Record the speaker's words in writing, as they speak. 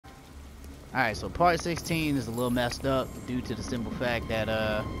Alright, so part 16 is a little messed up due to the simple fact that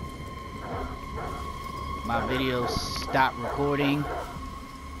my video stopped recording.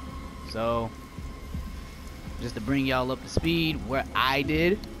 So just to bring y'all up to speed, where I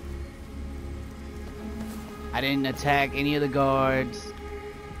didn't attack any of the guards.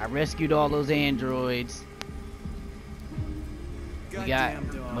 I rescued all those androids. We got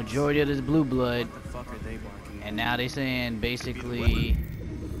majority of this blue blood, and now they saying basically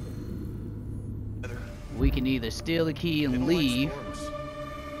we can either steal the key and leave,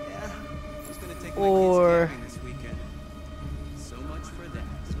 or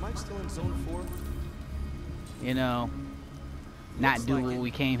you know, not do what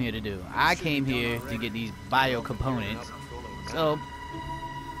we came here to do. I came here to get these bio components, so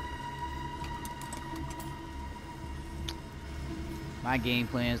my game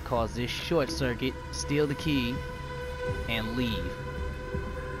plan is cause this short circuit, steal the key, and leave.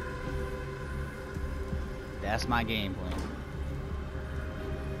 That's my game plan.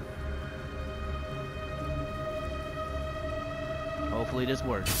 Hopefully this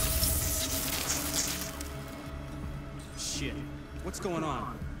works. Shit. What's going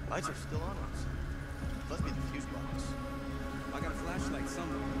on? Lights are still on us. Must be the fuse box. I got a flashlight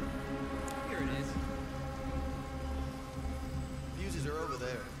somewhere. Here it is. Fuses are over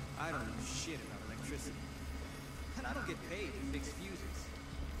there. I don't know shit about electricity. And I don't get paid to fix fuses.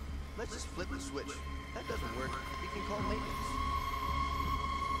 Let's just flip the switch. That doesn't work. We can call maintenance.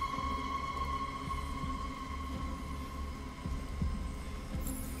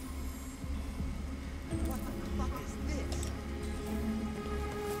 What the fuck is this?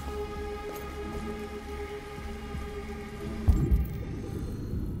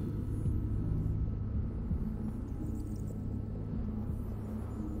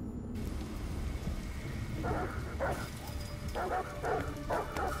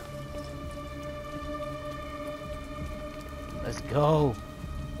 Let's go.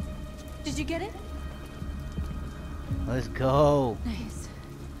 Did you get it? Let's go. Nice.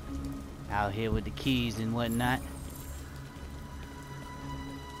 Out here with the keys and whatnot.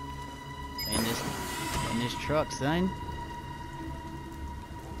 In this truck, son.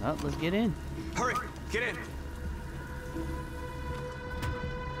 Oh, let's get in. Hurry! Get in!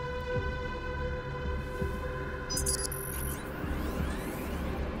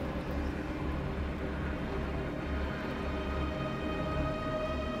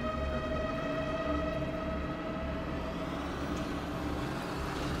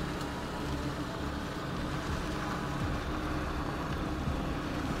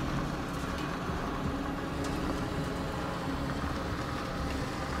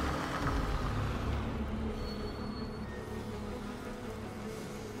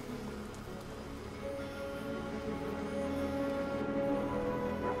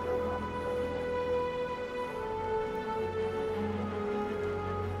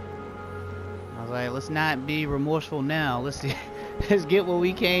 I was like, let's not be remorseful now. Let's see, let's get what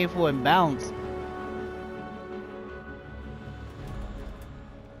we came for and bounce.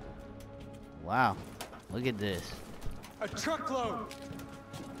 Wow, look at this. A truckload!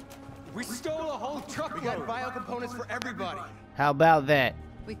 We stole a whole truckload! We got bio components for everybody. How about that?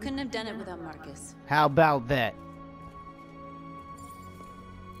 We couldn't have done it without Markus. How about that?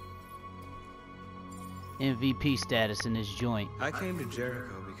 MVP status in this joint. I came to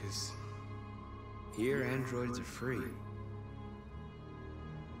Jericho because here androids are free.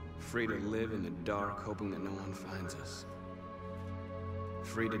 Free to live in the dark, hoping that no one finds us.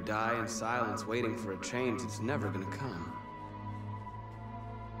 Free to die in silence, waiting for a change that's never gonna come.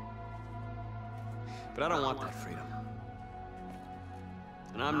 But I don't want that freedom.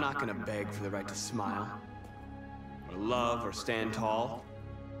 And I'm not gonna beg for the right to smile, or love, or stand tall.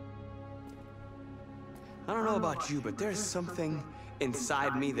 I don't know about you, but there's something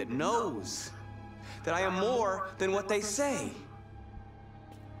inside me that knows that I am more than what they say.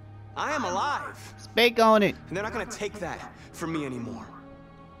 I am alive. Speak on it. And they're not gonna take that from me anymore.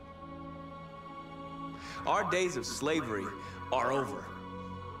 Our days of slavery are over.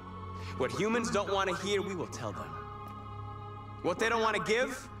 What humans don't want to hear, we will tell them. What they don't want to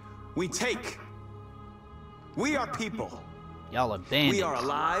give, we take. We are people. Y'all are bandits. We are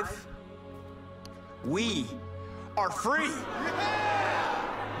alive. We are free.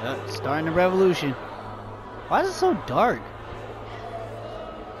 Starting the revolution. Why is it so dark?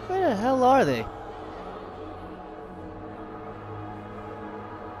 Where the hell are they?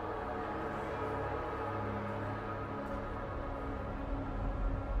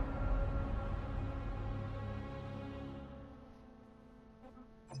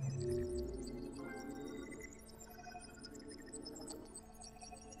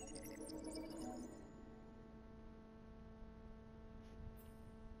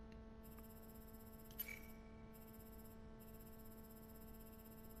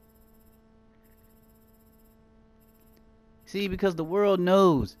 See, because the world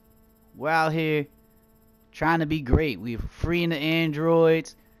knows we're out here trying to be great. We're freeing the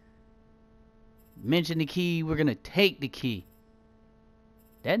androids. Mention the key, we're gonna take the key.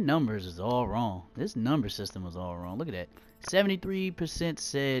 That numbers is all wrong. This number system was all wrong. Look at that. 73%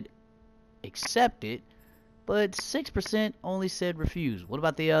 said accept it, but 6% only said refuse. What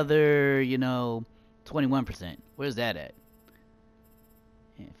about the other, 21%? Where's that at?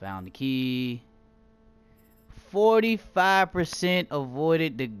 And found the key. 45%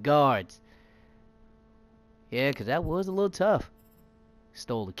 avoided the guards. Yeah, because that was a little tough.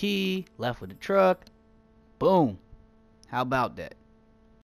 Stole the key, left with the truck. Boom. How about that?